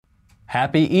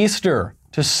Happy Easter!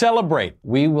 To celebrate,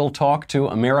 we will talk to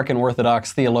American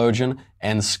Orthodox theologian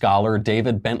and scholar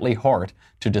David Bentley Hart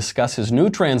to discuss his new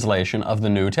translation of the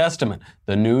New Testament,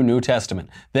 the New Testament.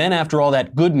 Then, after all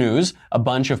that good news, a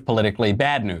bunch of politically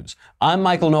bad news. I'm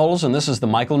Michael Knowles, and this is The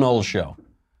Michael Knowles Show.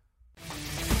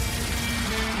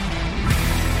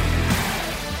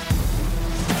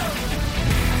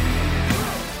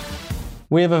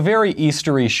 We have a very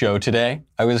Eastery show today.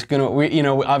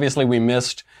 Obviously we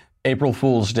missed April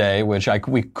Fool's Day, which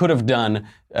we could have done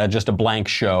just a blank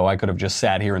show. I could have just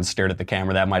sat here and stared at the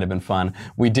camera. That might have been fun.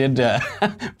 We did,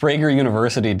 Prager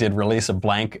University did release a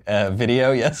blank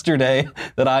video yesterday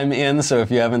that I'm in, so if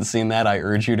you haven't seen that, I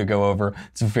urge you to go over.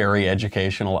 It's very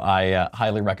educational. I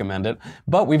highly recommend it.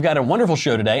 But we've got a wonderful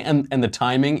show today, and the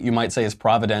timing, you might say, is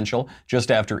providential,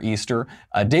 just after Easter.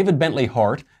 David Bentley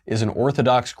Hart is an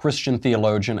Orthodox Christian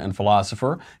theologian and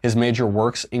philosopher. His major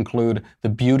works include The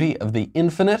Beauty of the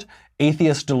Infinite,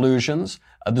 Atheist Delusions,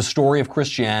 The Story of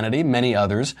Christianity, many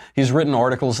others. He's written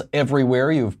articles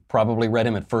everywhere. You've probably read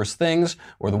him at First Things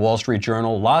or the Wall Street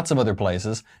Journal, lots of other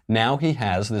places. Now he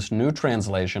has this new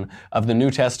translation of the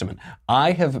New Testament.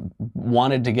 I have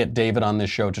wanted to get David on this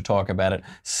show to talk about it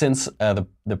since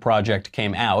the project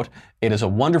came out. It is a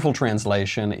wonderful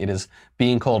translation. It is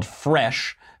being called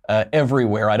fresh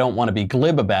everywhere. I don't want to be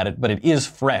glib about it, but it is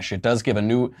fresh. It does give a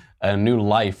new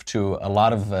life to a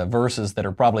lot of verses that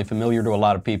are probably familiar to a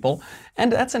lot of people.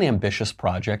 And that's an ambitious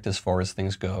project as far as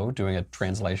things go, doing a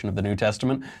translation of the New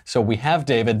Testament. So we have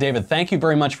David. David, thank you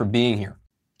very much for being here.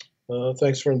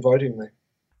 Thanks for inviting me.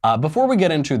 Before we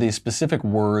get into the specific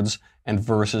words and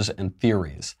verses and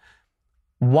theories,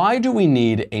 why do we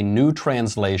need a new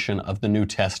translation of the New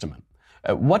Testament?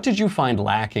 What did you find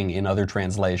lacking in other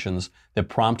translations that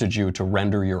prompted you to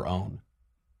render your own?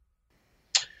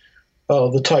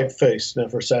 The typeface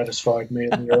never satisfied me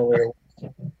in the earlier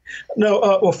ones.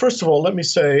 No, well, first of all, let me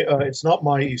say it's not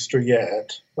my Easter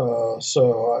yet,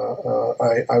 so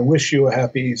I wish you a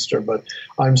happy Easter, but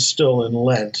I'm still in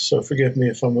Lent, so forgive me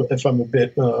if I'm a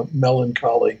bit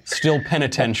melancholy. Still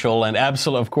penitential and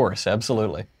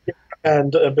absolutely.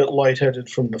 And a bit lightheaded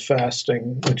from the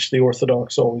fasting, which the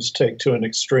Orthodox always take to an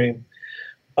extreme.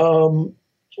 Well,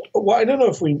 I don't know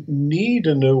if we need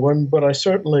a new one, but I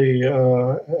certainly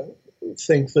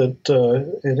think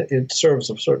that it serves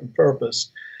a certain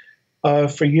purpose.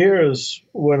 For years,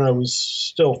 when I was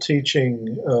still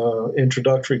teaching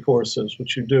introductory courses,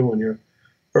 which you do when you're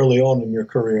early on in your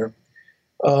career,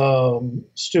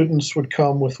 students would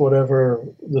come with whatever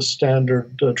the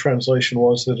standard translation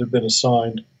was that had been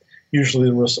assigned, usually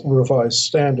the Revised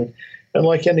Standard. And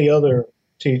like any other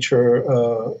teacher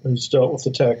who's dealt with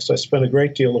the text, I spent a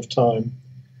great deal of time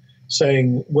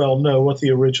saying, well, no, what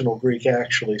the original Greek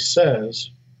actually says.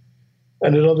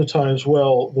 And at other times,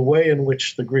 well, the way in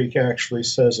which the Greek actually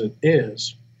says it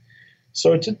is.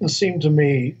 So it didn't seem to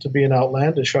me to be an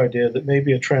outlandish idea that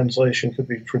maybe a translation could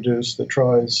be produced that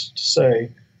tries to say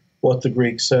what the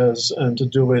Greek says and to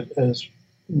do it as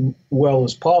well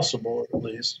as possible, at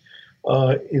least,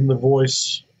 in the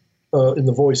voices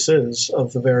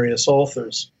of the various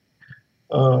authors.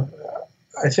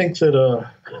 I think that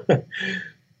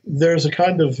there's a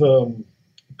kind of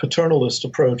paternalist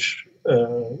approach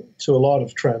to a lot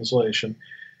of translation.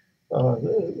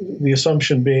 The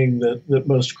assumption being that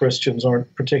most Christians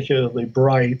aren't particularly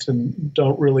bright and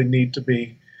don't really need to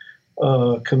be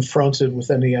confronted with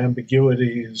any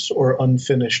ambiguities or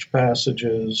unfinished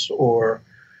passages or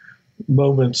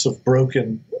moments of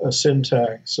broken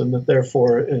syntax, and that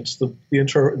therefore it's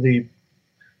the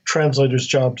translator's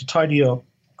job to tidy up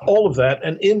all of that,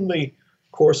 and in the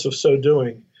course of so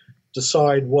doing,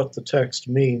 decide what the text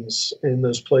means in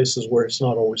those places where it's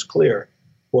not always clear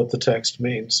what the text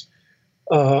means.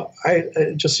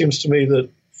 It just seems to me that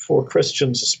for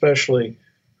Christians especially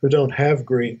who don't have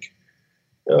Greek,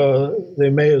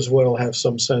 they may as well have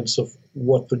some sense of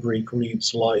what the Greek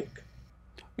reads like.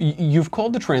 You've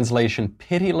called the translation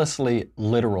pitilessly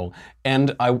literal,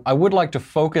 and I would like to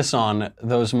focus on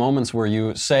those moments where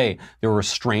you say there were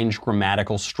strange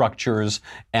grammatical structures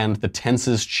and the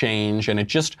tenses change, and it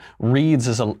just reads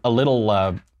as a little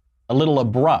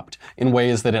abrupt in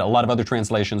ways that a lot of other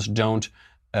translations don't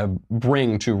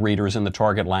bring to readers in the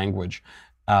target language.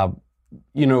 I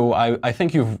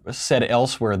think you've said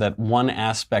elsewhere that one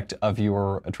aspect of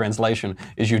your translation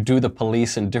is you do the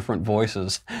police in different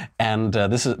voices, and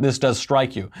this does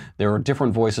strike you. There are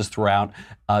different voices throughout.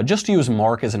 Just to use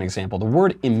Mark as an example, the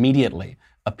word immediately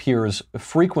appears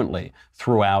frequently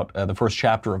throughout the first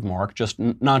chapter of Mark,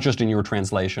 not just in your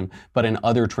translation, but in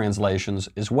other translations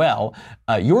as well.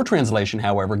 Your translation,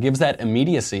 however, gives that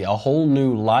immediacy a whole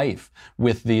new life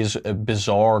with these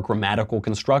bizarre grammatical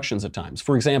constructions at times.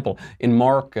 For example, in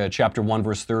Mark chapter 1,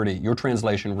 verse 30, your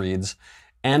translation reads,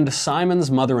 "And Simon's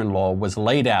mother-in-law was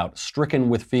laid out, stricken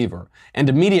with fever, and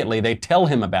immediately they tell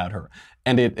him about her."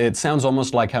 And it sounds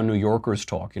almost like how New Yorkers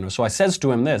talk, So I says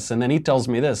to him this, and then he tells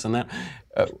me this, and that.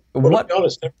 Well, to be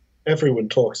honest, everyone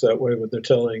talks that way when they're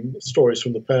telling stories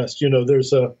from the past.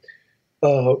 There's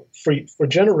for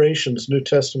generations, New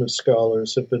Testament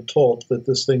scholars have been taught that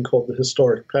this thing called the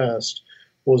historic past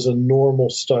was a normal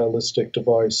stylistic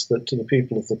device that to the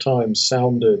people of the time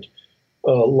sounded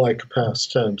like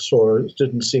past tense, or it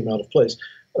didn't seem out of place.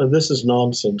 This is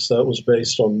nonsense. That was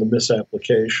based on the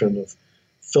misapplication of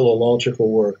philological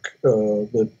work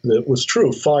that was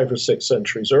true 5 or 6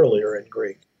 centuries earlier in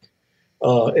Greek.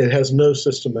 It has no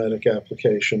systematic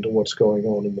application to what's going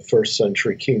on in the first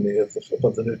century Kimi of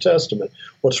the New Testament.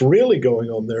 What's really going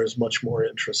on there is much more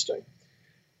interesting.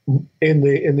 In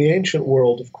the ancient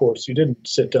world, of course, you didn't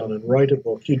sit down and write a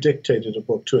book. You dictated a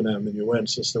book to an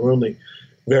amanuensis. There were only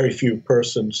very few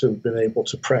persons who've been able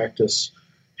to practice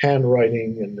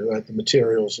handwriting and who had the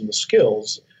materials and the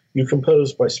skills. You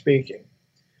compose by speaking.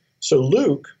 So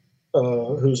Luke,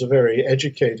 who's a very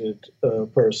educated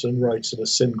person, writes in a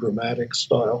syngrammatic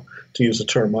style, to use a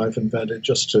term I've invented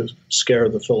just to scare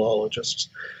the philologists,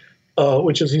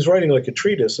 which is he's writing like a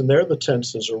treatise, and there the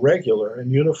tenses are regular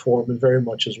and uniform and very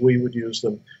much as we would use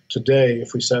them today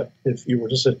if you were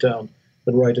to sit down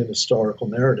and write an historical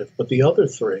narrative. But the other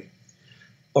 3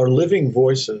 are living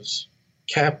voices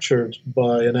captured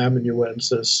by an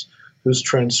amanuensis who's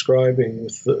transcribing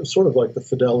with sort of like the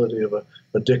fidelity of a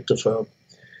dictaphone.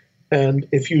 And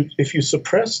if you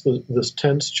suppress the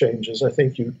tense changes, I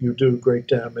think you do great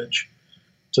damage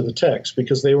to the text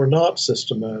because they were not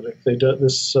systematic. They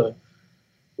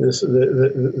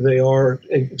are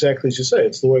exactly as you say.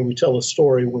 It's the way we tell a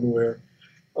story when we're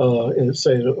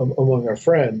say among our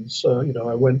friends.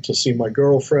 I went to see my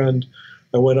girlfriend.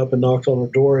 I went up and knocked on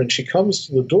her door, and she comes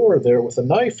to the door there with a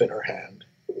knife in her hand.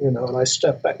 And I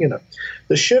step back.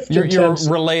 The shift. You're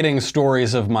relating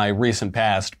stories of my recent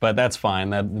past, but that's fine.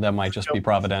 That might just be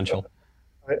providential.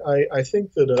 I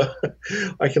think that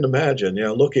I can imagine.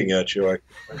 Looking at you,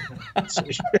 I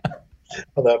see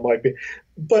how that might be.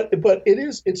 But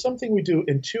it's something we do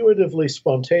intuitively,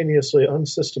 spontaneously,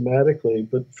 unsystematically.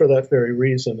 But for that very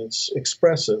reason, it's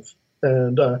expressive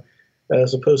and.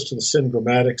 As opposed to the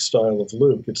syngrammatic style of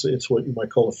Luke, it's what you might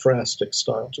call a phrastic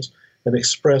style, just an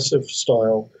expressive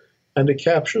style, and it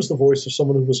captures the voice of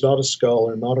someone who was not a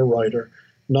scholar, not a writer,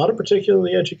 not a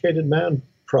particularly educated man,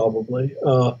 probably.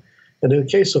 And in the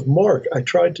case of Mark, I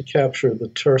tried to capture the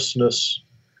terseness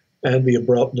and the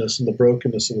abruptness and the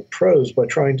brokenness of the prose by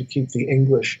trying to keep the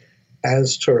English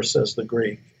as terse as the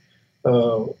Greek,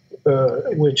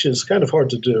 which is kind of hard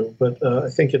to do, but I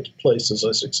think at places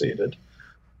I succeeded.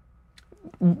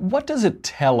 What does it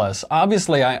tell us?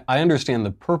 Obviously, I understand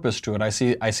the purpose to it. I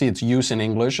see its use in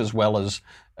English as well as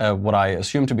what I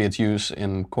assume to be its use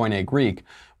in Koine Greek.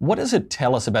 What does it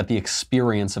tell us about the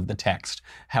experience of the text?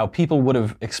 How people would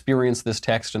have experienced this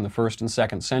text in the 1st and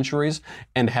 2nd centuries,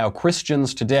 and how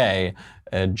Christians today,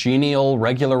 genial,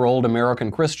 regular old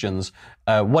American Christians,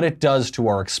 what it does to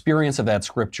our experience of that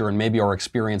scripture and maybe our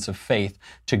experience of faith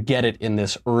to get it in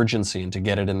this urgency and to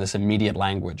get it in this immediate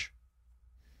language?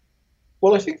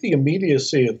 Well, I think the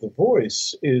immediacy of the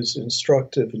voice is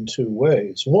instructive in 2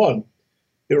 ways. One,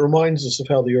 it reminds us of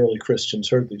how the early Christians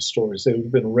heard these stories. They would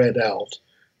have been read out.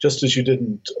 Just as you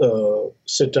didn't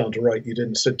sit down to write, you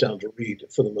didn't sit down to read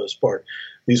for the most part.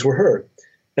 These were heard.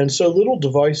 And so little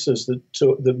devices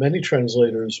that many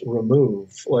translators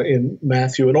remove, like in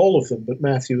Matthew and all of them, but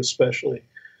Matthew especially,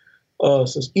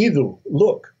 says, "Idu,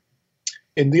 look."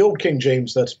 In the Old King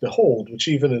James, that's behold, which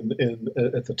even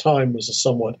at the time was a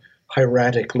somewhat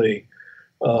hieratically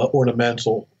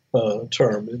ornamental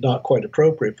term, not quite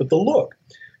appropriate. But the look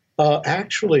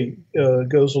actually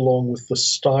goes along with the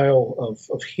style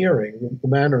of hearing, the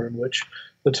manner in which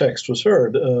the text was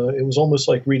heard. It was almost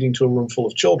like reading to a room full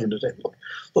of children today.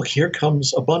 Look, here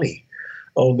comes a bunny.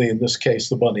 Only in this case,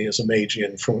 the bunny is a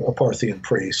Magian from a Parthian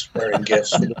priest wearing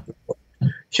gifts for the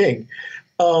king.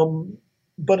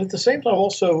 But at the same time,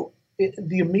 also,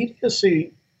 the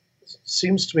immediacy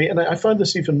seems to me, and I find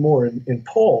this even more in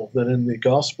Paul than in the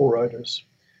gospel writers,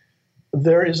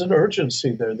 there is an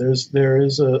urgency there. There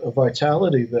is a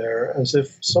vitality there, as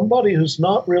if somebody who's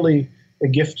not really a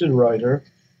gifted writer,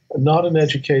 not an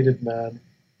educated man,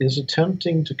 is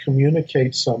attempting to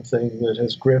communicate something that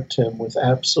has gripped him with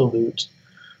absolute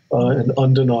and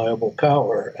undeniable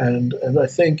power. And I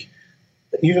think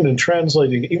even in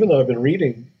translating, even though I've been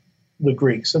reading the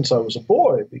Greek since I was a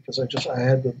boy, because I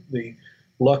had the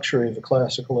luxury of a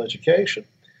classical education,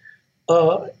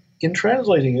 in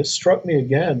translating, it struck me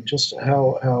again just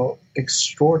how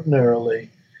extraordinarily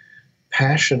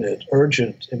passionate,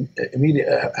 urgent, immediate,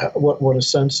 what a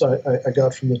sense I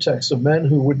got from the text of men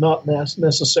who would not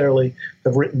necessarily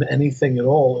have written anything at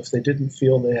all if they didn't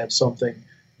feel they had something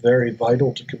very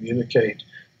vital to communicate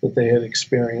that they had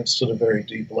experienced at a very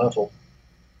deep level.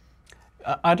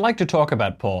 I'd like to talk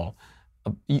about Paul.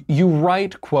 You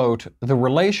write, quote, "The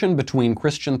relation between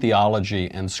Christian theology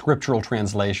and scriptural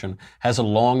translation has a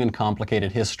long and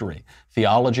complicated history.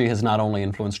 Theology has not only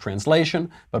influenced translation,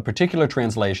 but particular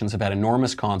translations have had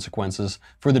enormous consequences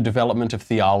for the development of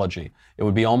theology. It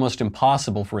would be almost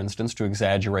impossible, for instance, to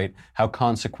exaggerate how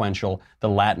consequential the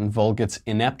Latin Vulgate's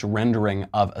inept rendering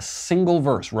of a single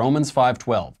verse, Romans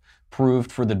 5:12,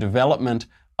 proved for the development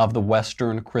of the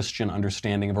Western Christian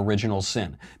understanding of original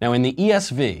sin." Now, in the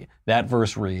ESV, that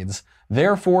verse reads,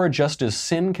 "Therefore, just as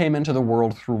sin came into the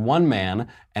world through one man,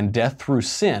 and death through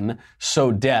sin,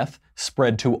 so death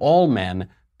spread to all men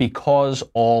because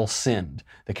all sinned."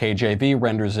 The KJV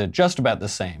renders it just about the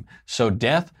same. "So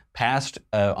death passed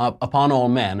upon all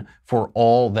men for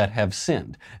all that have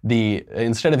sinned."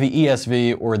 Instead of the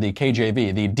ESV or the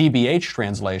KJV, the DBH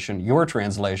translation, your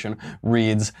translation,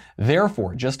 reads,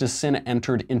 "Therefore, just as sin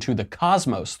entered into the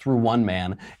cosmos through one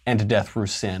man, and death through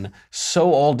sin,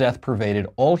 so all death pervaded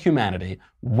all humanity,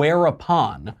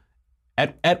 whereupon,"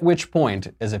 at which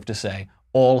point, as if to say,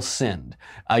 all sinned.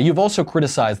 You've also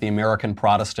criticized the American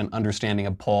Protestant understanding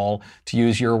of Paul. To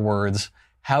use your words,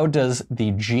 how does the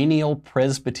genial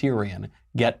Presbyterian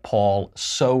get Paul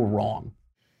so wrong?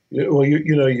 Well,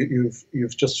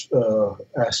 you've just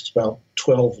asked about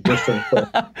 12 different.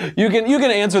 You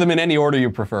can answer them in any order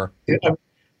you prefer.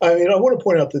 I mean, I want to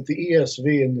point out that the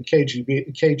ESV and the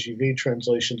KJV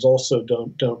translations also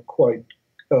don't quite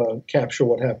capture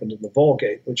what happened in the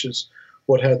Vulgate, which is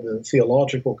what had the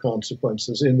theological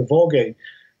consequences. In the Vulgate,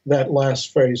 that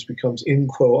last phrase becomes "in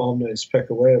quo omnes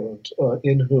peccaverunt,"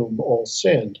 in whom all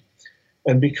sinned.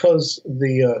 And because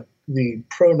the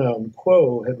pronoun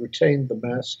quo had retained the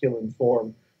masculine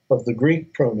form of the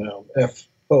Greek pronoun,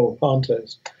 ho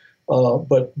pantes,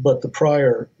 but the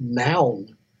prior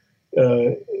noun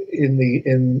in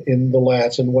the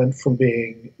Latin went from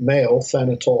being male,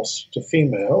 thanatos, to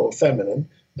female, or feminine,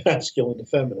 masculine to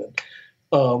feminine.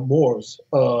 Mors,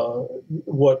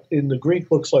 what in the Greek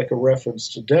looks like a reference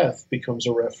to death becomes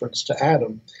a reference to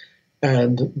Adam.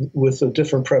 And with a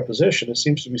different preposition, it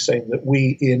seems to be saying that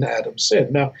we in Adam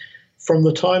sinned. Now, from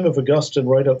the time of Augustine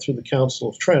right up through the Council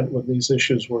of Trent, when these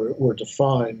issues were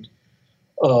defined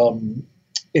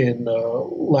in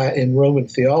Roman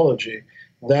theology,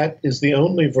 that is the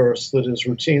only verse that is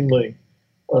routinely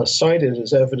cited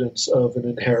as evidence of an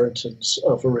inheritance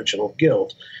of original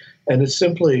guilt. And it's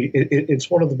simply it's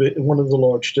one of the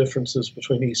large differences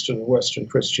between Eastern and Western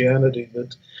Christianity,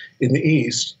 that in the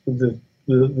East the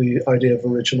idea of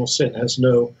original sin has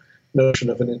no notion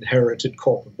of an inherited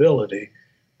culpability,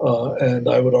 and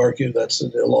I would argue that's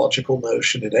an illogical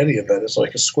notion in any event. It's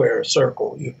like a square or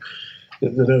circle.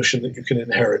 The notion that you can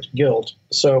inherit guilt.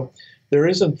 So there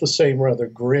isn't the same rather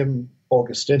grim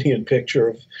Augustinian picture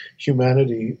of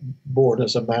humanity born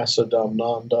as a massa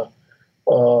damnanda,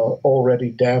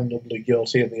 already damnably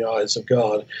guilty in the eyes of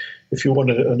God. If you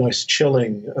wanted a nice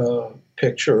chilling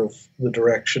picture of the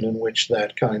direction in which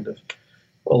that kind of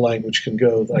a language can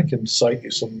go, I can cite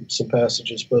you some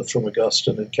passages both from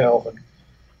Augustine and Calvin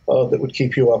that would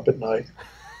keep you up at night.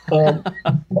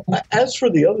 As for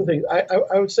the other thing,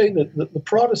 I would say that the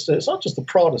Protestant, it's not just the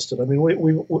Protestant. I mean,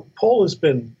 Paul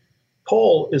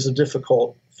is a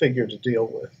difficult figure to deal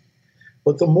with.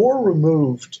 But the more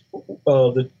removed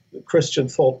the Christian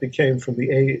thought came from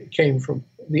the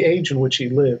age in which he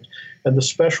lived, and the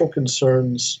special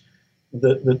concerns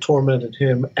that tormented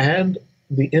him, and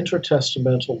the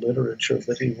intertestamental literature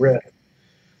that he read,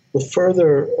 the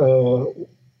further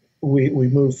we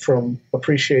moved from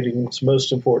appreciating what's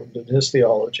most important in his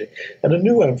theology, and a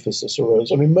new emphasis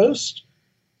arose. I mean, most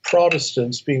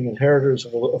Protestants, being inheritors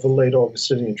of a late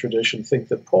Augustinian tradition, think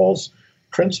that Paul's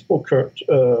principal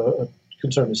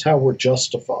concern is how we're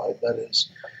justified. That is,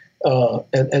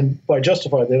 and by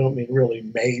justified, they don't mean really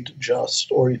made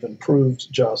just or even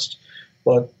proved just,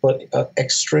 but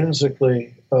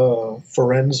extrinsically,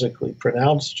 forensically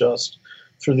pronounced just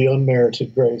through the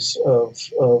unmerited grace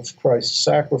of Christ's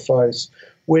sacrifice,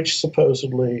 which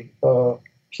supposedly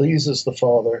pleases the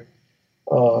Father,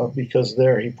 because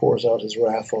there he pours out his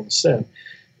wrath on sin.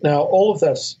 Now,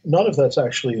 none of that's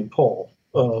actually in Paul.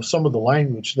 some of the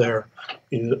language there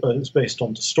is based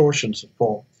on distortions of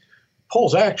Paul.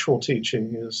 Paul's actual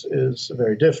teaching is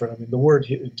very different. I mean, the word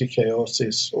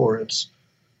dikaiosis, or its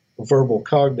verbal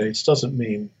cognates, doesn't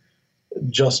mean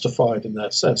justified in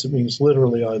that sense. It means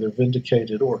literally either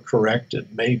vindicated or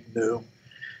corrected, made new.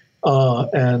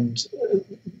 And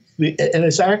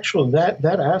it's actually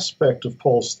that aspect of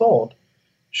Paul's thought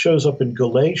shows up in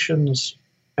Galatians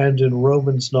and in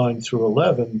Romans 9 through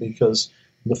 11, because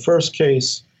in the first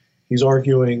case, he's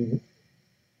arguing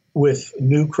with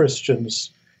new Christians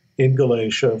in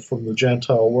Galatia from the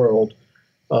Gentile world,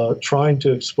 trying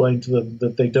to explain to them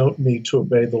that they don't need to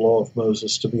obey the law of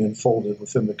Moses to be enfolded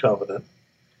within the covenant,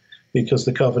 because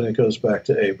the covenant goes back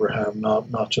to Abraham,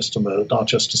 not just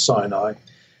to Sinai.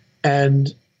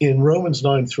 And in Romans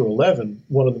 9 through 11,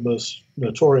 one of the most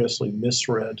notoriously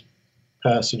misread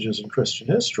passages in Christian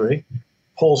history,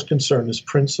 Paul's concern is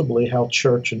principally how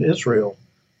church and Israel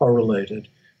are related.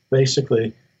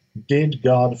 Basically, did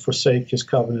God forsake his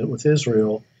covenant with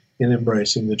Israel in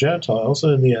embracing the Gentiles?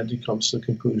 And in the end, he comes to the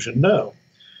conclusion, no.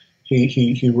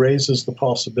 He raises the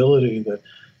possibility that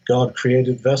God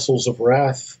created vessels of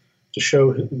wrath to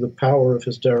show the power of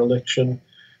his dereliction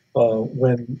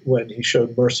when he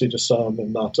showed mercy to some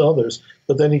and not to others.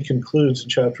 But then he concludes in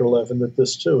chapter 11 that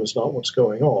this too is not what's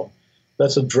going on.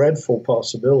 That's a dreadful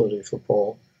possibility for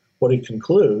Paul. What he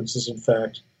concludes is, in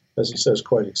fact, as he says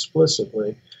quite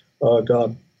explicitly,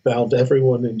 God bound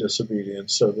everyone in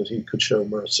disobedience so that he could show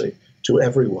mercy to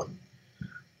everyone.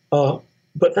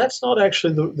 But that's not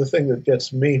actually the thing that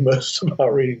gets me most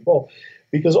about reading Paul,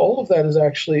 because all of that is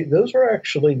actually, those are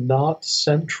actually not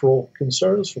central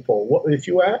concerns for Paul. If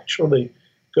you actually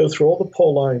go through all the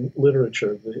Pauline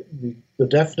literature, the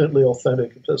definitely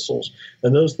authentic epistles,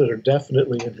 and those that are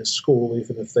definitely in his school,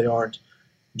 even if they aren't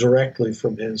directly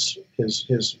from his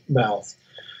mouth,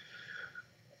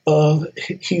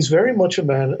 he's very much a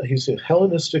man, he's a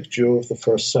Hellenistic Jew of the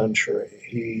first century.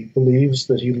 He believes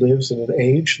that he lives in an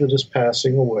age that is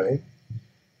passing away.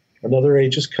 Another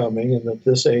age is coming, and that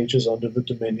this age is under the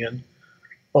dominion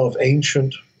of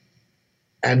ancient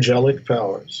angelic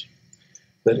powers.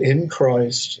 That in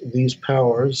Christ, these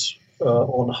powers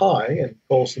on high, and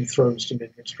calls them thrones,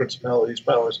 dominions, principalities,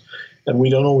 powers, and we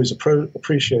don't always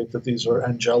appreciate that these are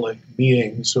angelic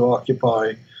beings who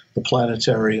occupy the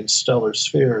planetary and stellar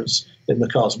spheres in the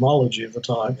cosmology of the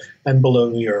time and below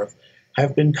the earth,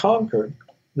 have been conquered,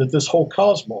 that this whole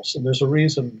cosmos, and there's a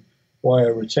reason why I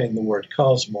retain the word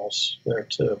cosmos there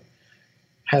too,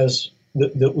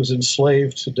 that was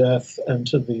enslaved to death and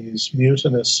to these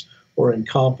mutinous or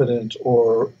incompetent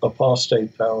or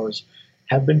apostate powers,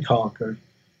 have been conquered.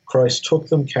 Christ took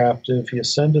them captive, he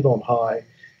ascended on high,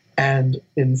 and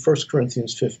in 1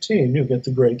 Corinthians 15, you get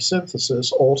the great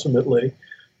synthesis. Ultimately,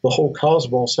 the whole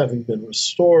cosmos having been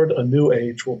restored, a new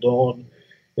age will dawn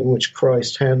in which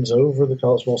Christ hands over the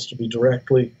cosmos to be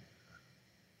directly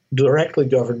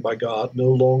governed by God, no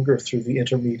longer through the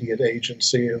intermediate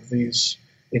agency of these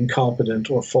incompetent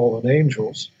or fallen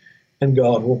angels, and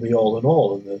God will be all in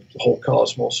all, and the whole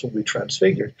cosmos will be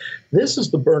transfigured. This is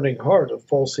the burning heart of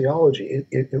Paul's theology.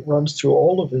 It runs through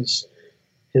all of his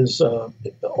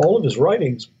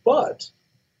writings, but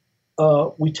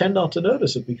we tend not to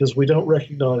notice it because we don't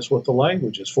recognize what the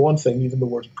language is. For one thing, even the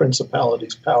words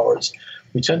principalities, powers,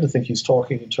 we tend to think he's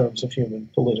talking in terms of human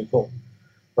political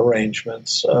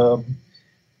arrangements.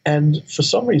 And for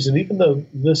some reason, even though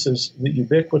this is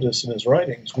ubiquitous in his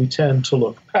writings, we tend to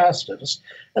look past it,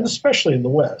 and especially in the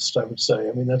West, I would say.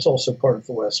 I mean, that's also part of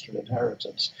the Western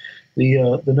inheritance.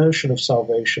 The notion of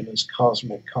salvation as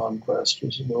cosmic conquest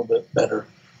was a little bit better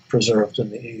preserved in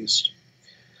the East.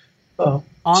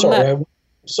 Sorry, I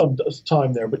some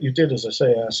time there, but you did, as I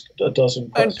say, ask a dozen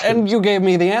questions. And you gave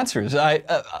me the answers.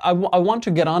 I want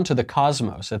to get onto the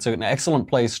cosmos. It's an excellent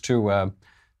place to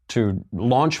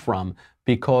launch from,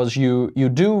 because you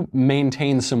do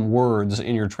maintain some words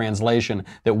in your translation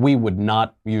that we would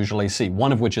not usually see,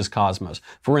 one of which is cosmos.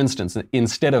 For instance,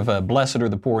 instead of blessed are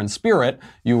the poor in spirit,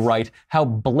 you write, how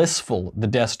blissful the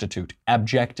destitute,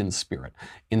 abject in spirit.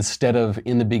 Instead of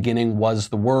in the beginning was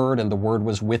the Word, and the Word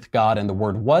was with God, and the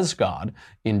Word was God,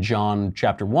 in John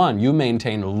chapter 1, you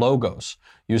maintain logos.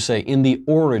 You say, in the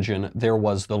origin there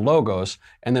was the logos,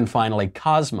 and then finally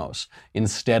cosmos.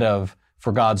 Instead of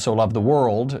for God so loved the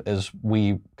world, as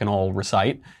we can all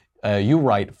recite, you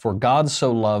write, for God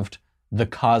so loved the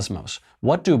cosmos.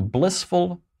 What do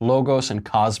blissful logos and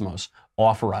cosmos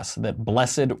offer us that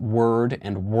blessed word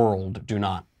and world do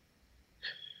not?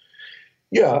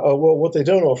 Yeah, well, what they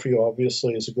don't offer you,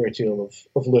 obviously, is a great deal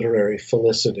of literary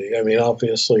felicity. I mean,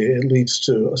 obviously, it leads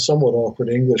to a somewhat awkward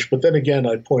English. But then again,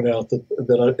 I'd point out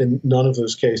that in none of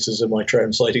those cases am I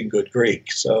translating good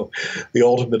Greek. So the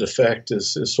ultimate effect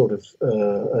is sort of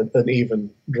an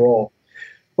even draw.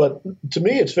 But to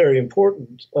me, it's very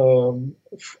important.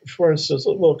 For instance,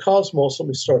 well, cosmos, let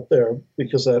me start there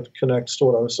because that connects to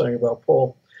what I was saying about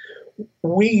Paul.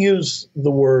 We use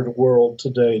the word world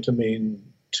today to mean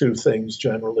two things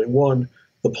generally. One,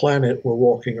 the planet we're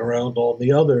walking around on.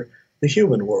 The other, the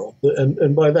human world.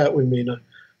 And by that we mean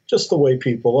just the way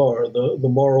people are, the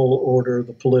moral order,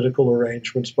 the political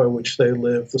arrangements by which they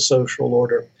live, the social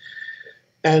order.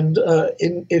 And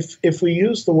if we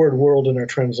use the word world in our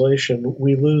translation,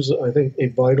 we lose, I think, a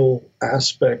vital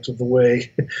aspect of the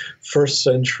way first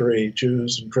century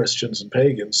Jews and Christians and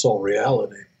pagans saw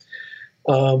reality.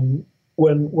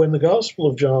 When the Gospel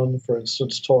of John, for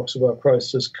instance, talks about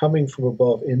Christ as coming from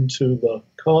above into the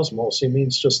cosmos, he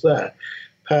means just that,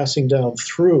 passing down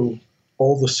through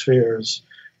all the spheres.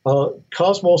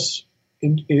 Cosmos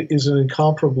is an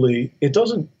incomparably, it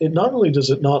not only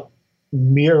does it not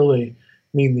merely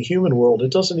mean the human world, it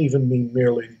doesn't even mean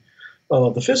merely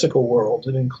the physical world.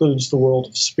 It includes the world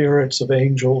of spirits, of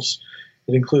angels.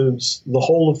 It includes the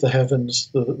whole of the heavens,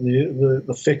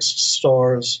 the fixed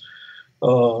stars,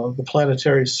 the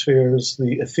planetary spheres,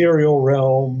 the ethereal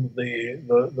realm, the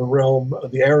realm,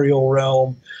 the aerial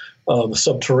realm, the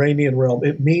subterranean realm.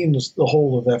 It means the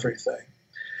whole of everything,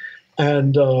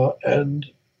 and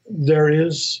there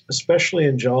is, especially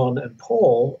in John and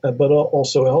Paul, but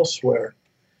also elsewhere,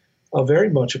 very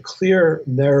much a clear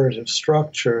narrative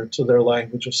structure to their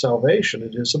language of salvation.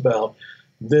 It is about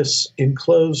this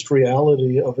enclosed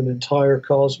reality of an entire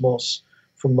cosmos,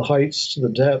 from the heights to the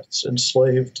depths,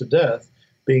 enslaved to death,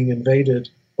 being invaded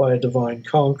by a divine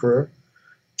conqueror,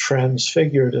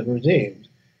 transfigured and redeemed.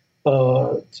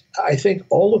 I think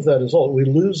all of that is all. We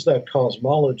lose that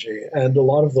cosmology, and a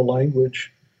lot of the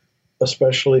language,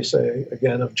 especially, say,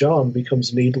 again, of John,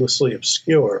 becomes needlessly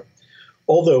obscure.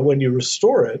 Although when you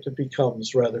restore it, it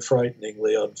becomes rather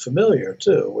frighteningly unfamiliar,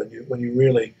 too, when you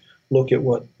really look at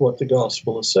what the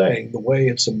gospel is saying, the way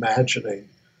it's imagining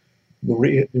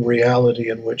the reality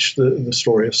in which the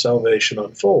story of salvation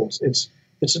unfolds.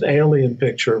 It's an alien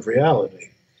picture of reality.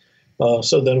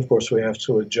 So then, of course, we have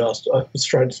to adjust. I was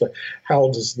trying to say, how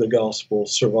does the gospel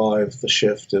survive the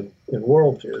shift in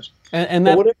worldviews? And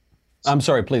that, I'm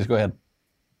sorry, please go ahead.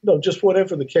 No, just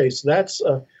whatever the case, that's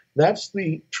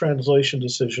the translation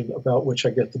decision about which I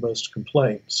get the most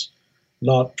complaints,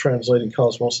 not translating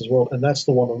cosmos as world. And that's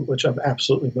the one on which I'm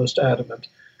absolutely most adamant.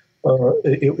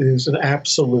 It is an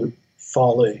absolute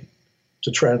folly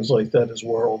to translate that as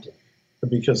world,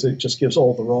 because it just gives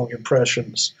all the wrong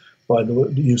impressions by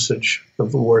the usage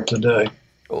of the word today.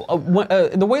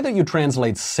 The way that you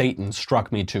translate Satan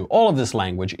struck me too. All of this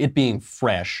language, it being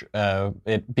fresh,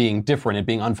 it being different, it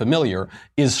being unfamiliar,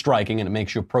 is striking, and it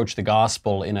makes you approach the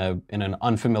gospel in an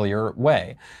unfamiliar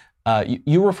way.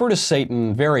 You refer to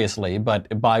Satan variously,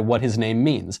 but by what his name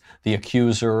means. The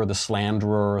accuser, the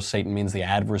slanderer. Satan means the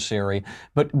adversary.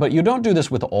 But you don't do this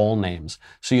with all names.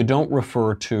 So you don't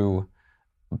refer to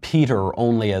Peter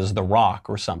only as the Rock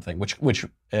or something, which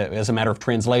as a matter of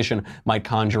translation might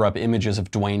conjure up images of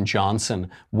Dwayne Johnson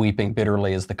weeping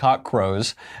bitterly as the cock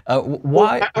crows.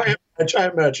 Why? Well, I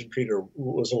imagine Peter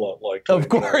was a lot like Dwayne. Of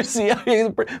course, yeah, he's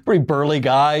a pretty burly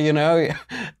guy, you know.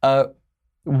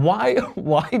 Why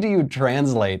do you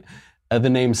translate the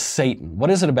name Satan? What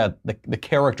is it about the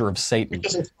character of Satan,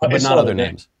 but not other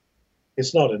names?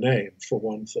 It's not a name, for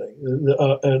one thing,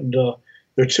 and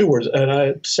there are two words.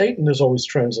 And Satan is always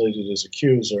translated as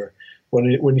accuser. When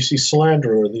you see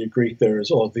slanderer, the Greek there is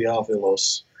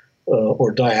diabolos,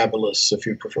 or diabolos, if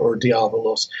you prefer, or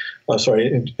diabolos.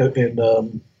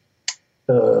 In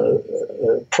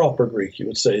proper Greek, you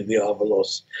would say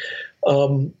diabolos.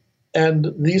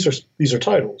 And these are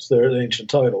titles. They're ancient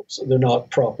titles. They're not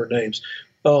proper names.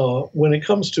 When it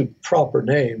comes to proper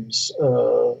names,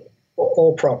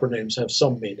 all proper names have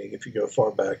some meaning if you go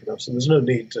far back enough. So there's no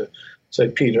need to say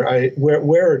Peter.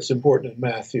 Where it's important in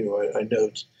Matthew, I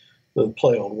note the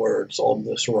play on words, on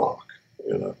this rock.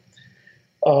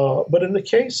 But in the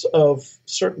case of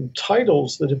certain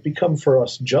titles that have become for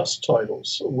us just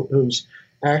titles, whose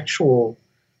actual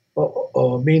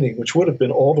meaning, which would have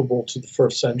been audible to the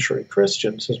first century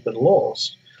Christians, has been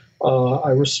lost,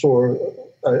 I restore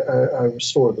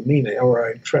the meaning, or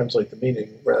I translate the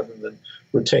meaning rather than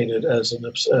retain it as an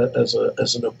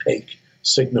opaque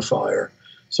signifier,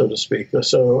 so to speak.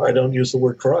 So I don't use the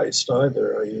word Christ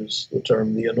either. I use the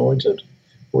term the Anointed,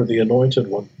 or the Anointed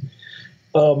One.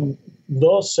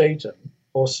 The Satan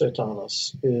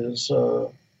Osetanos is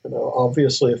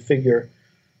obviously a figure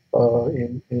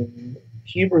in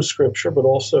Hebrew scripture, but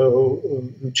also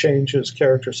who changes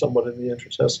character somewhat in the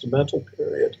intertestamental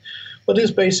period. But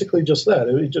is basically just that.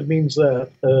 It means that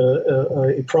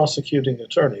a prosecuting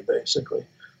attorney, basically.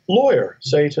 Lawyer.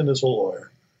 Satan is a lawyer.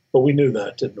 But we knew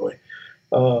that, didn't we?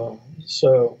 The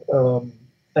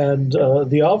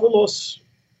Avalos,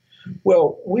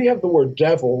 well, we have the word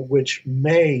devil, which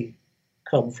may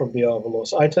come from the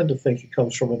Avalos. I tend to think it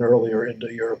comes from an earlier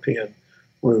Indo-European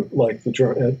root, like the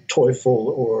Teufel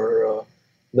or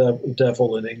the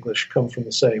devil in English come from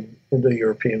the same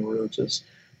Indo-European root as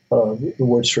the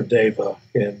words for deva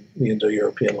in the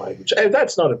Indo-European language. And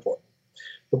that's not important.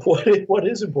 What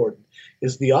is important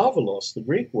is the avalos, the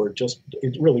Greek word,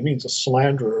 it really means a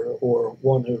slanderer or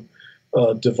one who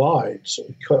divides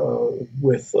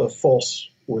with false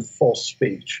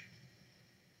speech.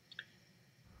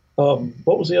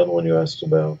 What was the other one you asked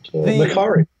about?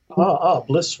 Makari.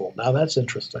 Blissful. Now that's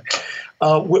interesting.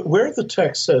 Where the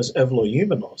text says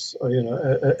evloimenos,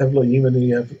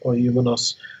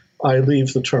 evloimenos, I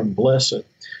leave the term blessed.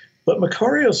 But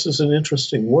Makarios is an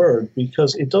interesting word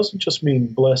because it doesn't just mean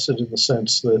blessed in the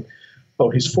sense that,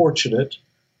 he's fortunate,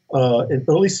 or at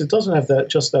least it doesn't have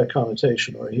that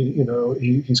connotation, or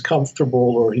he's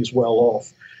comfortable or he's well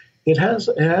off. It has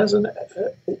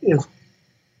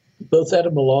both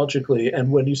etymologically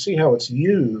and when you see how it's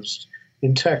used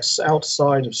in texts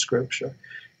outside of Scripture,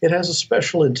 it has a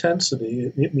special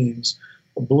intensity. It means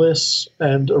a bliss,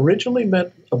 and originally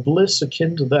meant a bliss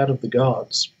akin to that of the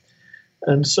gods.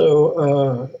 And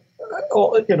so,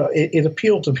 it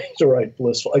appealed to me to write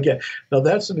blissful. Again, now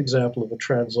that's an example of a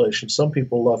translation. Some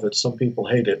people love it, some people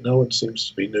hate it. No one seems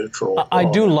to be neutral. I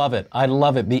do love it. I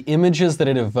love it. The images that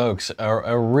it evokes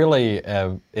are really,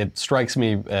 it strikes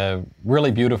me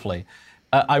really beautifully.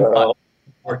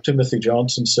 Mark Timothy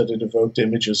Johnson said it evoked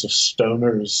images of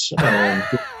stoners.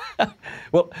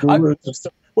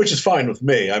 Which is fine with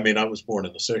me. I mean, I was born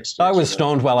in the 60s. I was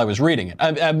stoned while I was reading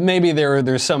it. Maybe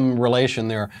there's some relation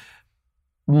there.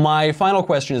 My final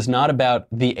question is not about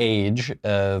the age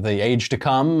to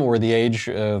come, or the age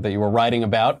that you were writing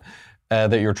about,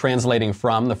 that you're translating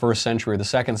from, the first century or the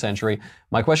second century.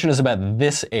 My question is about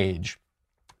this age.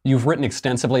 You've written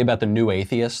extensively about the new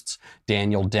atheists,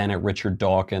 Daniel Dennett, Richard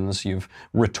Dawkins. You've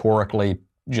rhetorically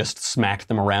just smacked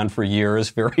them around for years,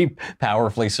 very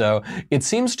powerfully so. It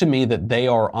seems to me that they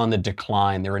are on the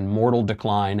decline. They're in mortal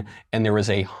decline, and there is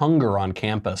a hunger on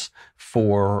campus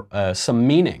for some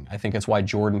meaning. I think it's why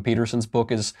Jordan Peterson's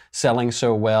book is selling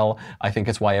so well. I think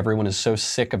it's why everyone is so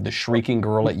sick of the shrieking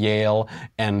girl at Yale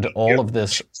and all of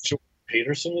this.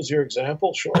 Peterson is your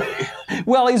example, surely.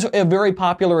 Well, he's a very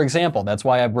popular example. That's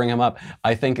why I bring him up.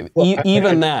 I think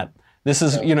this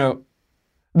is,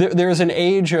 there's an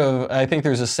age of, I think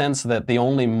there's a sense that the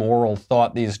only moral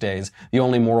thought these days, the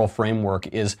only moral framework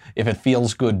is if it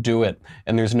feels good, do it,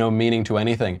 and there's no meaning to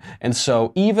anything. And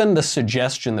so even the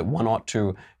suggestion that one ought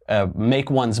to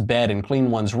make one's bed and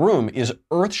clean one's room is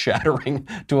earth-shattering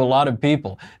to a lot of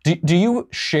people. Do you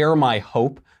share my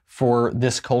hope for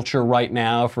this culture right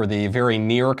now, for the very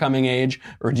near coming age,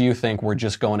 or do you think we're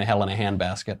just going to hell in a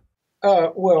handbasket?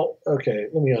 Well, okay,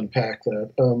 let me unpack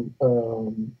that.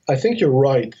 I think you're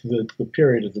right that the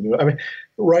period of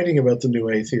writing about the new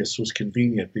atheists was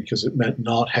convenient because it meant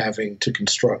not having to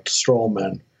construct straw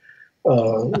men.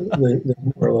 They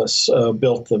more or less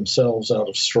built themselves out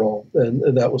of straw,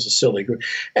 and that was a silly group.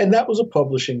 And that was a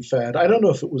publishing fad. I don't know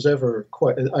if it was ever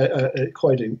quite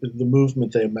the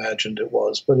movement they imagined it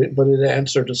was, but it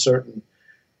answered a certain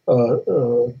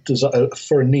desire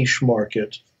for a niche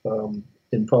market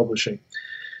in publishing.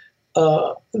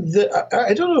 I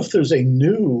don't know if there's a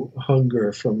new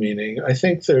hunger for meaning. I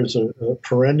think there's a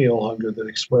perennial hunger that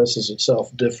expresses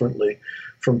itself differently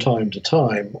from time to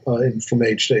time, from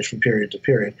age to age, from period to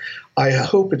period. I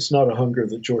hope it's not a hunger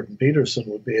that Jordan Peterson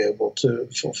would be able to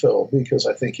fulfill, because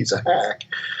I think he's a hack,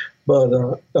 but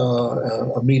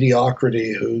a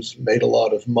mediocrity who's made a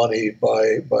lot of money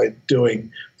by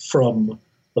doing from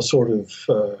a sort of,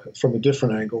 from a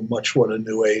different angle, much what a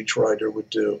New Age writer would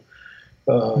do.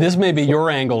 This may be your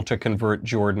angle to convert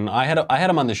Jordan. I had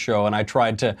him on the show, and I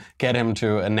tried to get him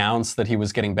to announce that he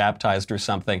was getting baptized or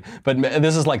something. But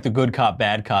this is like the good cop,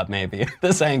 bad cop, maybe.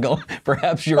 This angle,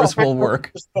 perhaps yours will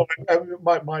work.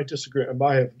 My disagreement,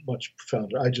 I have much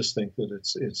profounder. I just think that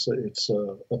it's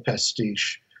a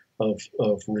pastiche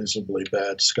of reasonably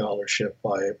bad scholarship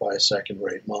by a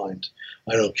second-rate mind.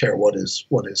 I don't care what his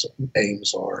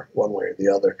aims are, one way or the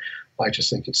other. I just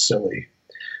think it's silly.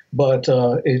 But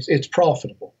it's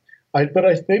profitable.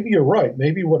 Maybe you're right.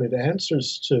 Maybe what it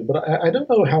answers to, but I don't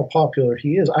know how popular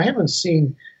he is. I haven't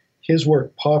seen his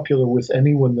work popular with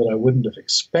anyone that I wouldn't have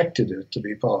expected it to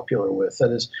be popular with.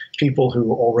 That is, people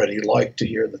who already like to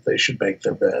hear that they should make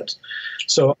their beds.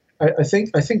 So I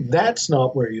think that's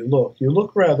not where you look. You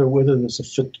look rather whether there's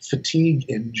a fatigue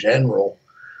in general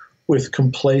with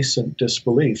complacent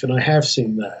disbelief, and I have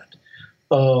seen that.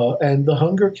 And the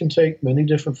hunger can take many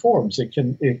different forms. It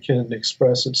can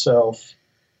express itself.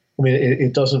 I mean,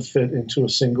 it doesn't fit into a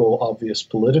single obvious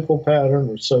political pattern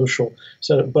or social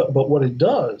setup. But what it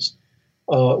does,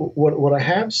 what I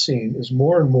have seen is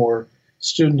more and more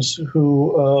students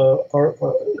who are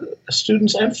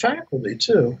students and faculty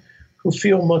too, who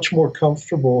feel much more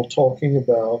comfortable talking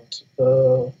about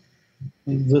the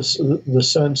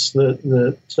sense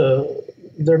that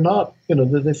they're not,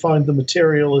 that they find the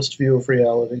materialist view of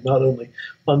reality not only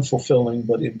unfulfilling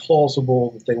but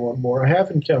implausible, that they want more. I have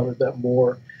encountered that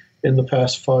more in the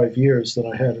past 5 years than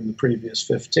I had in the previous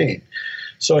 15.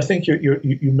 So I think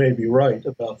you may be right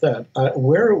about that.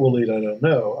 Where it will lead, I don't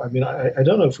know. I mean, I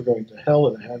don't know if we're going to hell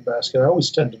in a handbasket. I always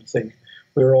tend to think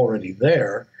we're already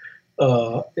there.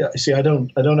 See, I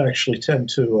don't actually tend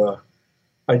to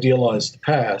idealize the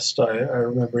past. I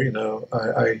remember,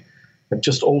 I'm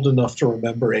just old enough to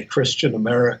remember a Christian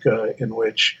America in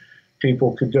which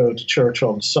people could go to church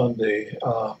on Sunday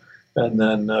and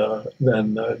then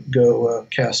go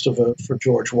cast a vote for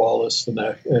George Wallace the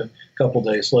next couple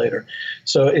days later.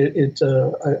 So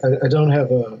I don't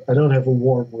have a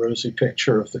warm, rosy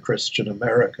picture of the Christian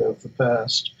America of the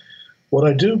past. What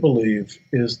I do believe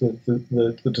is that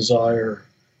the desire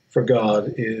for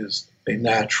God is a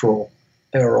natural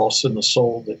eros in the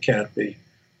soul that can't be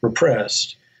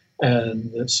repressed,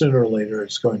 and that sooner or later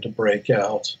it's going to break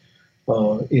out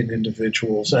in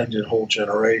individuals and in whole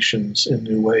generations in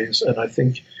new ways. And I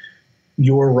think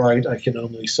you're right. I can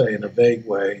only say in a vague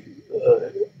way.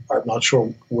 I'm not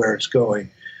sure where it's going,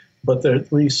 but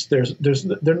at least they're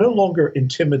no longer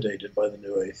intimidated by the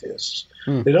new atheists.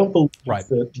 They don't believe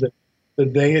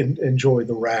that they enjoy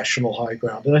the rational high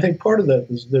ground. And I think part of that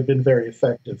is there have been very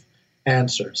effective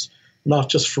answers, not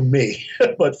just from me,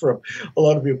 but from a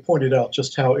lot of you pointed out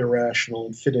just how irrational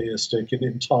and fideistic and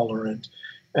intolerant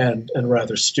and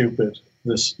rather stupid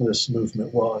this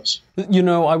movement was.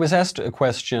 I was asked a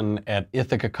question at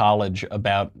Ithaca College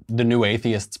about the new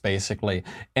atheists, basically,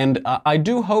 and I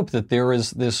do hope that there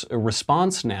is this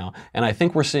response now, and I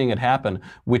think we're seeing it happen,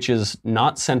 which is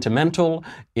not sentimental,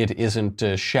 it isn't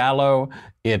shallow,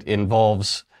 it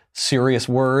involves serious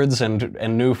words and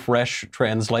new, fresh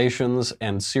translations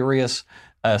and serious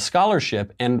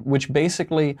scholarship, and which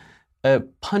basically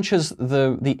punches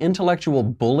the intellectual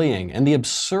bullying and the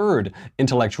absurd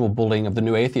intellectual bullying of the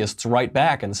new atheists right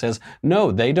back and says,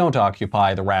 no, they don't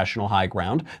occupy the rational high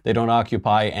ground. They don't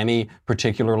occupy any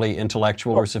particularly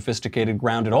intellectual or sophisticated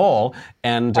ground at all,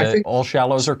 and all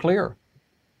shallows are clear.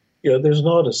 Yeah, there's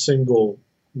not a single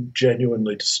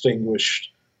genuinely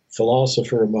distinguished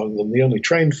philosopher among them. The only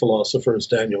trained philosopher is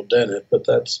Daniel Dennett, but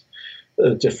that's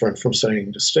different from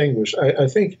saying distinguished. I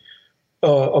think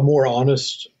a more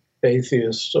honest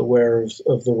atheist, aware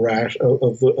of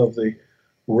the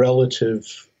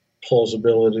relative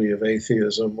plausibility of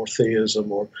atheism or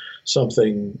theism or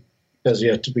something as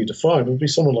yet to be defined, would be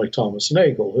someone like Thomas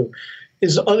Nagel, who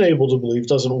is unable to believe,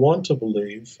 doesn't want to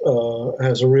believe,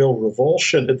 has a real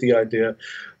revulsion at the idea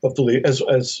of belief,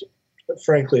 as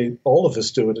frankly all of us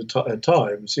do it at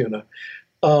times,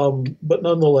 but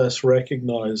nonetheless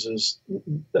recognizes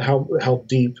how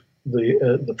deep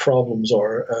the problems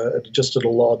are just at a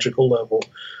logical level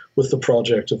with the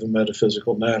project of a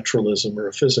metaphysical naturalism or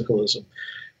a physicalism.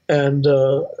 And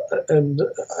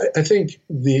I think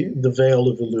the veil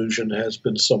of illusion has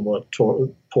been somewhat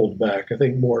pulled back. I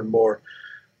think more and more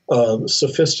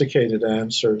sophisticated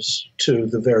answers to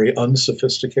the very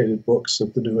unsophisticated books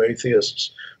that the new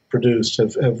atheists produced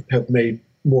have made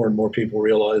more and more people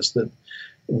realize that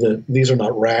these are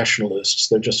not rationalists,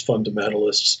 they're just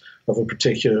fundamentalists of a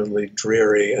particularly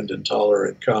dreary and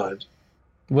intolerant kind.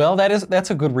 Well, that's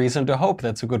a good reason to hope.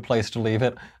 That's a good place to leave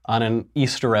it on an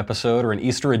Easter episode or an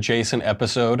Easter-adjacent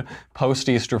episode,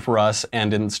 post-Easter for us,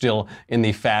 and still in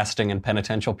the fasting and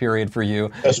penitential period for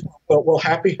you. Yes, well,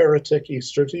 happy heretic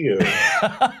Easter to you.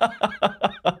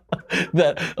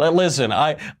 Listen,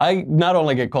 I not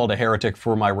only get called a heretic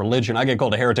for my religion, I get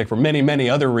called a heretic for many, many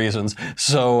other reasons.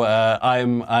 So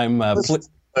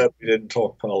we didn't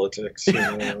talk politics.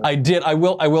 I did. I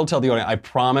will tell the audience. I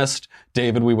promised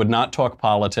David we would not talk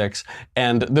politics.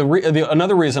 And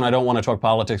another reason I don't want to talk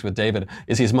politics with David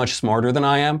is he's much smarter than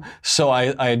I am. So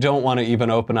I don't want to even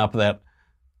open up that.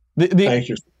 Thank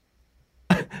you.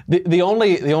 The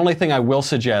only thing I will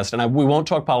suggest, and we won't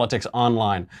talk politics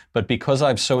online, but because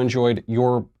I've so enjoyed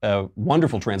your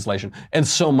wonderful translation and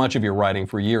so much of your writing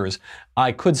for years,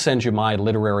 I could send you my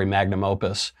literary magnum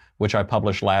opus, which I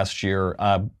published last year.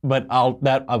 But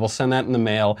I will send that in the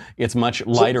mail. It's much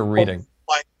lighter reading.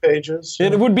 Blank pages.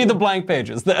 It would be the blank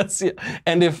pages. That's it.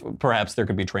 And if perhaps there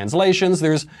could be translations,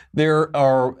 there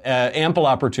are ample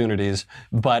opportunities.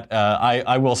 But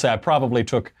I will say I probably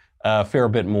took a fair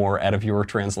bit more out of your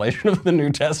translation of the New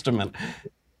Testament.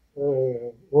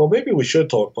 Well, maybe we should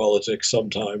talk politics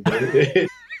sometime. But the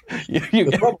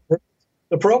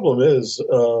problem is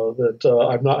that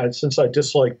I'm not, since I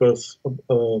dislike both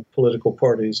political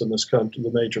parties in this country,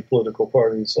 the major political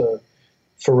parties,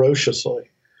 ferociously.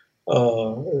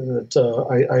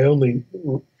 I only,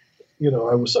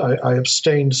 I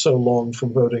abstained so long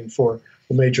from voting for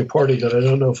the major party that I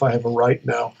don't know if I have a right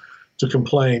now to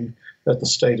complain at the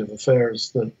state of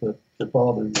affairs that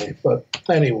bothered me. But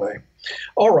anyway,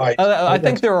 all right. I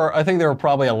think there are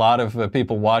probably a lot of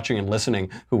people watching and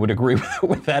listening who would agree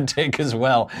with that take as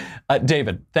well.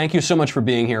 David, thank you so much for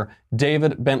being here.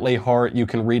 David Bentley Hart, you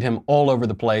can read him all over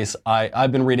the place.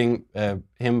 I've been reading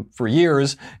him for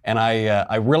years, and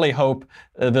I really hope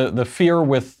the fear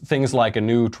with things like a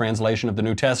new translation of the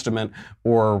New Testament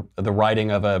or the writing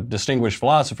of a distinguished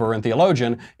philosopher and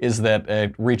theologian is that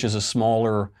it reaches a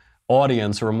smaller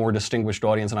audience or a more distinguished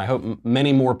audience, and I hope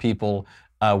many more people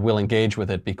will engage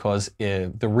with it because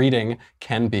the reading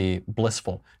can be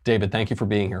blissful. David, thank you for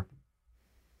being here.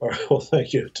 All right, well,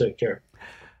 thank you. Take care.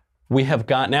 We've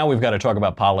got to talk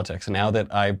about politics. Now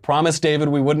that I promised David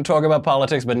we wouldn't talk about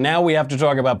politics, but now we have to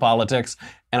talk about politics,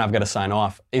 and I've got to sign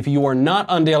off. If you are not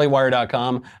on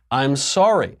dailywire.com, I'm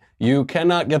sorry. You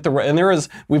cannot get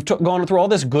we've gone through all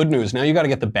this good news. Now you got to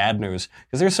get the bad news,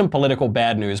 because there's some political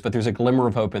bad news, but there's a glimmer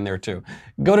of hope in there too.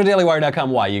 Go to dailywire.com.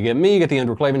 Why? You get me, you get the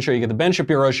Andrew Klavan Show, you get the Ben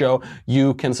Shapiro Show.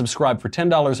 You can subscribe for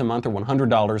 $10 a month or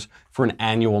 $100 for an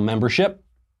annual membership.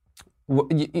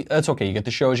 That's okay. You get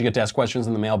the shows, you get to ask questions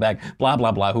in the mailbag, blah,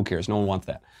 blah, blah. Who cares? No one wants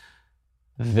that.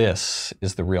 This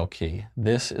is the real key.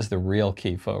 This is the real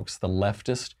key, folks. The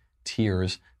Leftist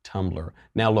Tears Tumbler.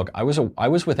 Now, look, I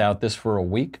was without this for a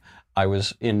week. I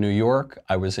was in New York.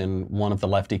 I was in one of the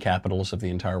lefty capitals of the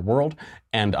entire world,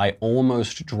 and I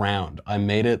almost drowned. I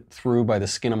made it through by the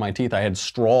skin of my teeth. I had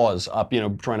straws up,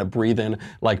 trying to breathe in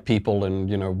like people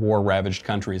in, war-ravaged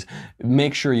countries.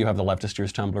 Make sure you have the Leftist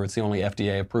Tears Tumbler. It's the only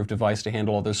FDA-approved device to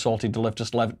handle all those salty,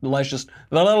 delicious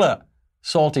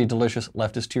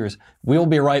leftist tears. We'll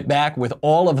be right back with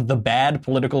all of the bad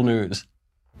political news.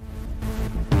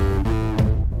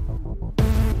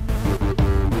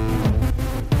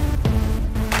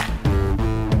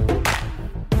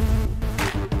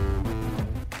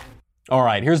 All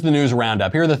right, here's the news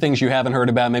roundup. Here are the things you haven't heard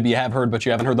about. Maybe you have heard, but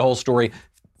you haven't heard the whole story.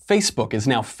 Facebook is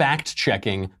now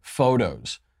fact-checking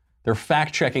photos. They're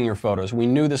fact-checking your photos. We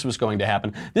knew this was going to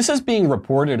happen. This is being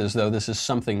reported as though this is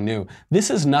something new. This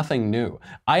is nothing new.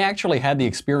 I actually had the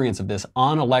experience of this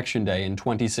on Election Day in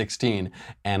 2016,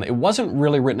 and it wasn't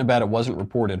really written about, it wasn't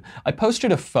reported. I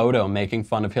posted a photo making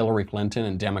fun of Hillary Clinton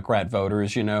and Democrat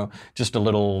voters, just a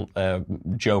little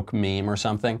joke meme or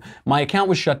something. My account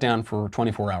was shut down for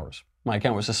 24 hours. My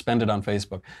account was suspended on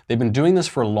Facebook. They've been doing this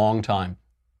for a long time.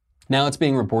 Now it's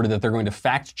being reported that they're going to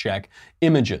fact-check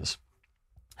images.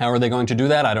 How are they going to do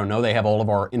that? I don't know. They have all of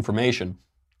our information.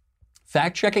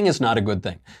 Fact-checking is not a good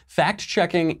thing.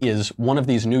 Fact-checking is one of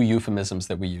these new euphemisms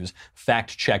that we use,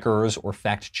 fact-checkers or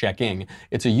fact-checking.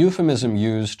 It's a euphemism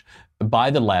used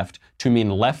by the left to mean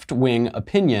left-wing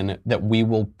opinion that we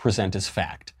will present as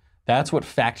fact. That's what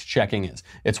fact-checking is.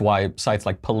 It's why sites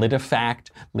like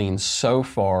PolitiFact lean so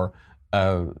far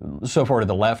to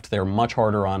the left. They're much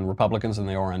harder on Republicans than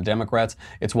they are on Democrats.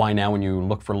 It's why now when you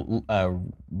look for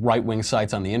right-wing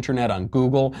sites on the internet, on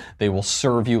Google, they will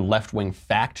serve you left-wing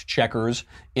fact-checkers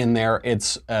in there.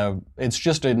 It's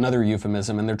just another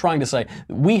euphemism, and they're trying to say,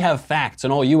 we have facts,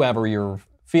 and all you have are your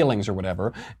feelings or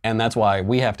whatever, and that's why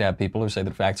we have to have people who say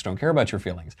that facts don't care about your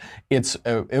feelings. It's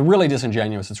really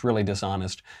disingenuous. It's really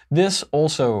dishonest. This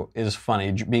also is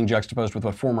funny, being juxtaposed with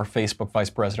what former Facebook Vice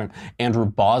President Andrew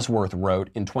Bosworth wrote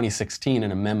in 2016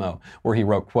 in a memo, where he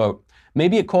wrote, quote,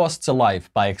 "Maybe it costs a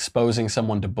life by exposing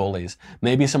someone to bullies.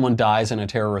 Maybe someone dies in a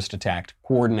terrorist attack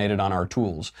coordinated on our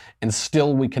tools. And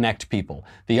still we connect people.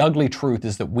 The ugly truth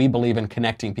is that we believe in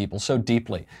connecting people so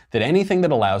deeply that anything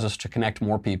that allows us to connect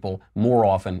more people more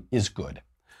often is good."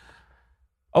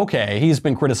 Okay, he's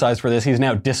been criticized for this. He's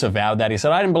now disavowed that. He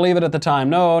said, I didn't believe it at the time.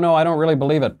 No, I don't really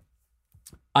believe it.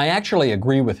 I actually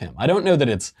agree with him. I don't know that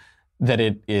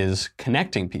it is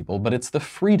connecting people, but it's the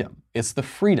freedom. It's the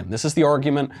freedom. This is the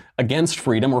argument against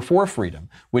freedom or for freedom,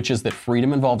 which is that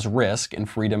freedom involves risk and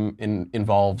freedom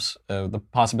involves the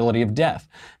possibility of death.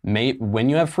 When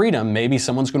you have freedom, maybe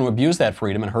someone's going to abuse that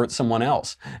freedom and hurt someone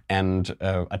else and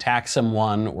attack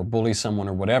someone or bully someone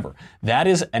or whatever. That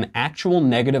is an actual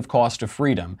negative cost of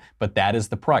freedom, but that is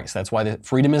the price. That's why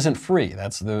freedom isn't free.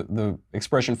 That's the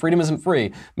expression freedom isn't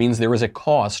free means there is a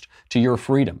cost to your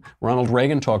freedom. Ronald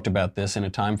Reagan talked about this in A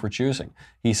Time for Choosing.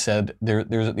 He said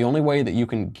there's the only way that you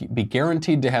can be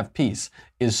guaranteed to have peace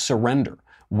is surrender.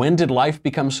 When did life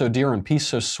become so dear and peace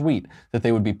so sweet that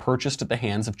they would be purchased at the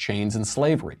hands of chains and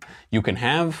slavery? You can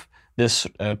have this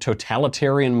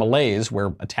totalitarian malaise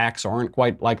where attacks aren't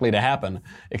quite likely to happen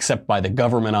except by the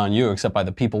government on you, except by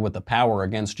the people with the power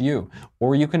against you.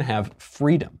 Or you can have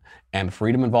freedom, and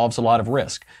freedom involves a lot of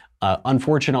risk.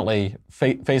 Unfortunately,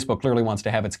 Facebook clearly wants to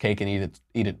have its cake and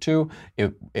eat it too.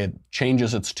 It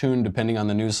changes its tune depending on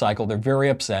the news cycle. They're very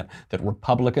upset that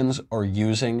Republicans are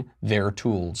using their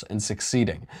tools and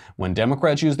succeeding. When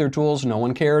Democrats used their tools, no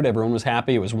one cared. Everyone was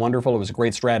happy. It was wonderful. It was a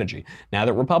great strategy. Now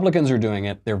that Republicans are doing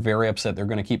it, they're very upset. They're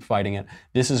going to keep fighting it.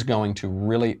 This is going to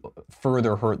really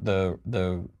further hurt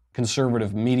the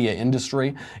conservative media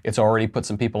industry. It's already put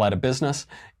some people out of business.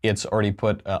 It's already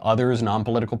put others,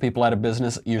 non-political people, out of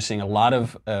business. You're seeing a lot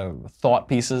of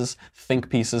think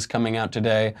pieces coming out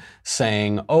today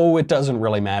saying, oh, it doesn't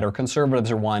really matter.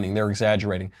 Conservatives are whining. They're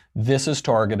exaggerating. This is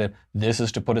targeted. This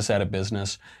is to put us out of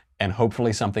business. And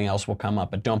hopefully something else will come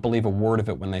up. But don't believe a word of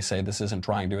it when they say this isn't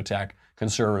trying to attack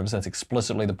conservatives. That's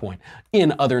explicitly the point.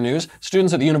 In other news,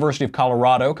 students at the University of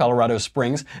Colorado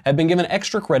Springs, have been given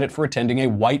extra credit for attending a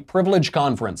white privilege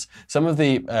conference. Some of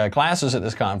the classes at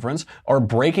this conference are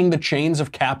breaking the chains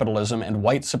of capitalism and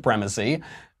white supremacy,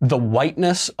 the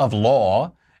whiteness of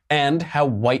law, and how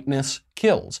whiteness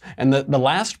kills. And the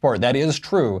last part, that is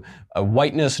true.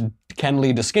 Whiteness can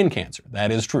lead to skin cancer. That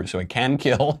is true. So it can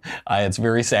kill. It's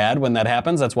very sad when that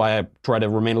happens. That's why I try to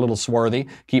remain a little swarthy,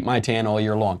 keep my tan all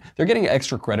year long. They're getting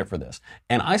extra credit for this.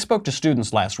 And I spoke to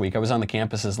students last week. I was on the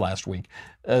campuses last week.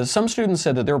 Some students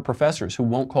said that there are professors who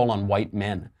won't call on white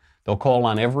men. They'll call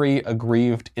on every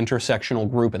aggrieved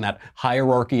intersectional group in that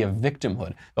hierarchy of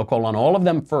victimhood. They'll call on all of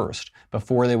them first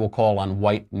before they will call on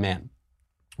white men.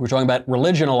 We're talking about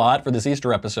religion a lot for this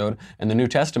Easter episode and the New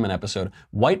Testament episode.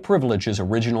 White privilege is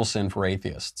original sin for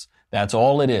atheists. That's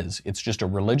all it is. It's just a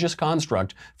religious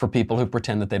construct for people who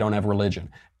pretend that they don't have religion.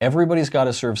 Everybody's got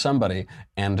to serve somebody,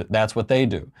 and that's what they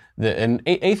do. And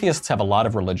atheists have a lot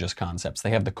of religious concepts. They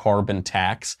have the carbon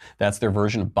tax. That's their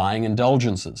version of buying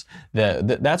indulgences.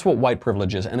 That's what white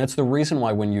privilege is, and it's the reason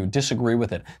why when you disagree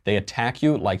with it, they attack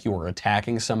you like you are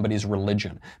attacking somebody's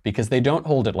religion, because they don't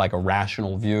hold it like a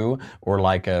rational view or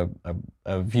like a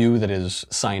view that is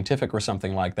scientific or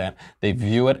something like that. They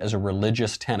view it as a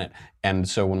religious tenet. And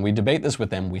so when we debate this with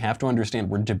them, we have to understand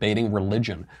we're debating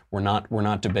religion. We're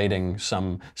not debating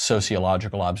some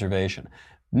sociological observation.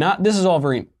 This is all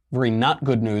very, very not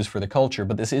good news for the culture,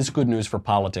 but this is good news for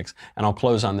politics. And I'll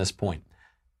close on this point.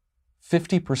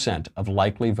 50% of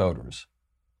likely voters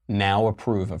now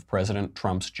approve of President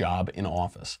Trump's job in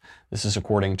office. This is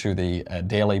according to the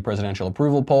daily presidential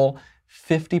approval poll.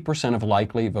 50% of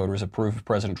likely voters approve of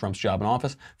President Trump's job in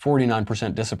office,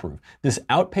 49% disapprove. This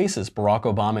outpaces Barack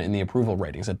Obama in the approval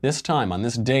ratings. At this time, on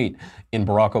this date, in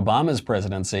Barack Obama's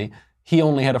presidency, he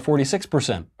only had a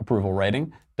 46% approval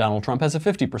rating. Donald Trump has a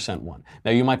 50% one.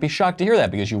 Now, you might be shocked to hear that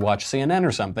because you watch CNN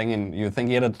or something and you think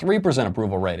he had a 3%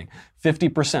 approval rating.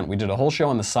 50%. We did a whole show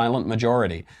on the silent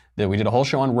majority. We did a whole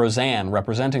show on Roseanne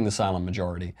representing the silent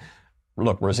majority.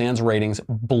 Look, Roseanne's ratings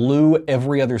blew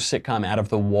every other sitcom out of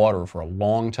the water for a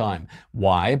long time.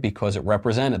 Why? Because it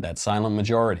represented that silent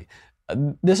majority.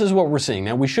 This is what we're seeing.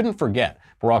 Now, we shouldn't forget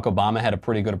Barack Obama had a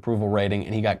pretty good approval rating,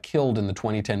 and he got killed in the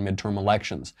 2010 midterm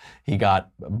elections. He got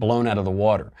blown out of the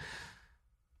water.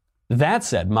 That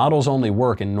said, models only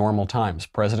work in normal times.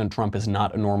 President Trump is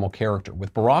not a normal character.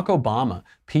 With Barack Obama,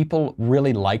 people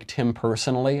really liked him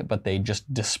personally, but they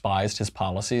just despised his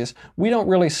policies. We don't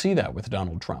really see that with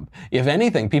Donald Trump. If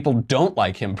anything, people don't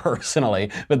like him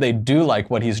personally, but they do like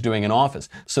what he's doing in office.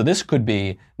 So this could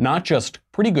be not just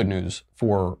pretty good news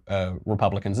for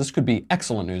Republicans. This could be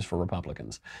excellent news for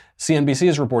Republicans. CNBC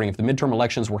is reporting if the midterm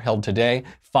elections were held today,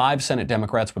 5 Senate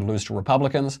Democrats would lose to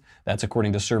Republicans. That's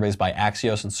according to surveys by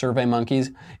Axios and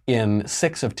SurveyMonkey. In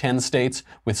 6 of 10 states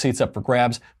with seats up for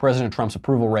grabs, President Trump's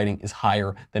approval rating is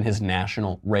higher than his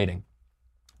national rating.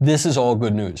 This is all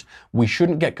good news. We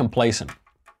shouldn't get complacent.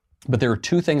 But there are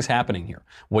two things happening here.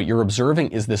 What you're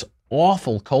observing is this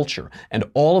awful culture, and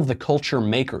all of the culture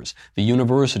makers, the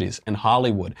universities and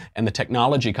Hollywood and the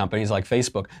technology companies like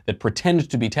Facebook that pretend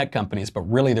to be tech companies, but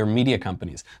really they're media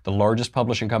companies, the largest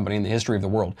publishing company in the history of the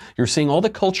world. You're seeing all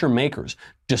the culture makers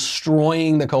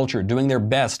destroying the culture, doing their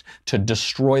best to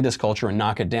destroy this culture and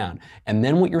knock it down. And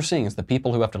then what you're seeing is the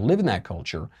people who have to live in that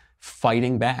culture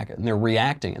fighting back, and they're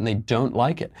reacting, and they don't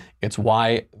like it. It's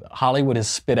why Hollywood has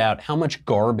spit out how much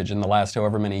garbage in the last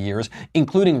however many years,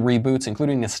 including reboots,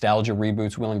 including nostalgia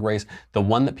reboots, Will and Grace. The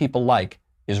one that people like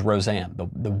is Roseanne,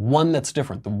 the one that's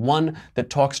different, the one that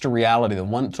talks to reality, the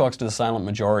one that talks to the silent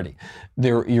majority.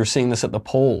 You're seeing this at the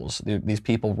polls, these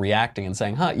people reacting and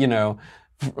saying,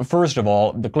 first of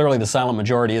all, clearly the silent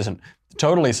majority isn't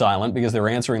totally silent because they're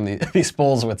answering these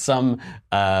polls with some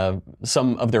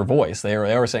of their voice. They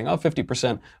are saying,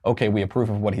 50%, okay, we approve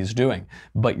of what he's doing.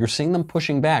 But you're seeing them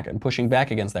pushing back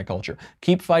against that culture.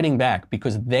 Keep fighting back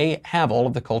because they have all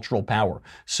of the cultural power.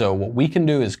 So what we can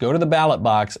do is go to the ballot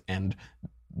box and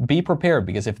be prepared,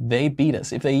 because if they beat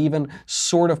us, if they even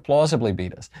sort of plausibly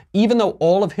beat us, even though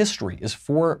all of history is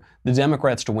for the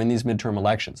Democrats to win these midterm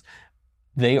elections,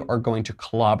 they are going to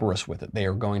clobber us with it. They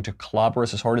are going to clobber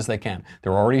us as hard as they can.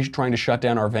 They're already trying to shut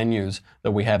down our venues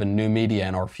that we have in new media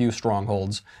and our few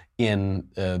strongholds in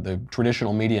the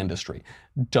traditional media industry.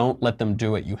 Don't let them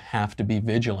do it. You have to be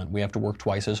vigilant. We have to work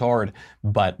twice as hard.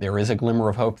 But there is a glimmer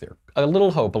of hope there. A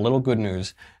little hope, a little good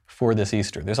news for this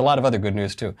Easter. There's a lot of other good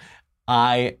news too.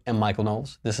 I am Michael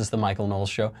Knowles. This is The Michael Knowles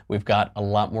Show. We've got a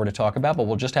lot more to talk about, but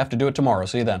we'll just have to do it tomorrow.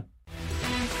 See you then.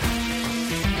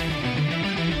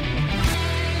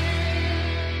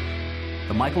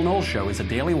 The Michael Knowles Show is a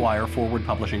Daily Wire forward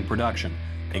publishing production.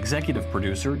 Executive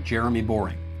producer, Jeremy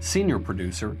Boring. Senior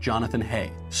producer, Jonathan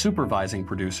Hay. Supervising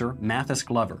producer, Mathis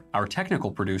Glover. Our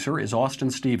technical producer is Austin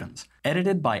Stevens.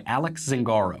 Edited by Alex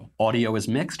Zingaro. Audio is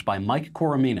mixed by Mike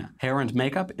Coromina. Hair and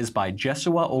makeup is by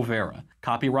Jesua Overa.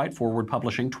 Copyright Forward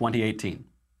Publishing 2018.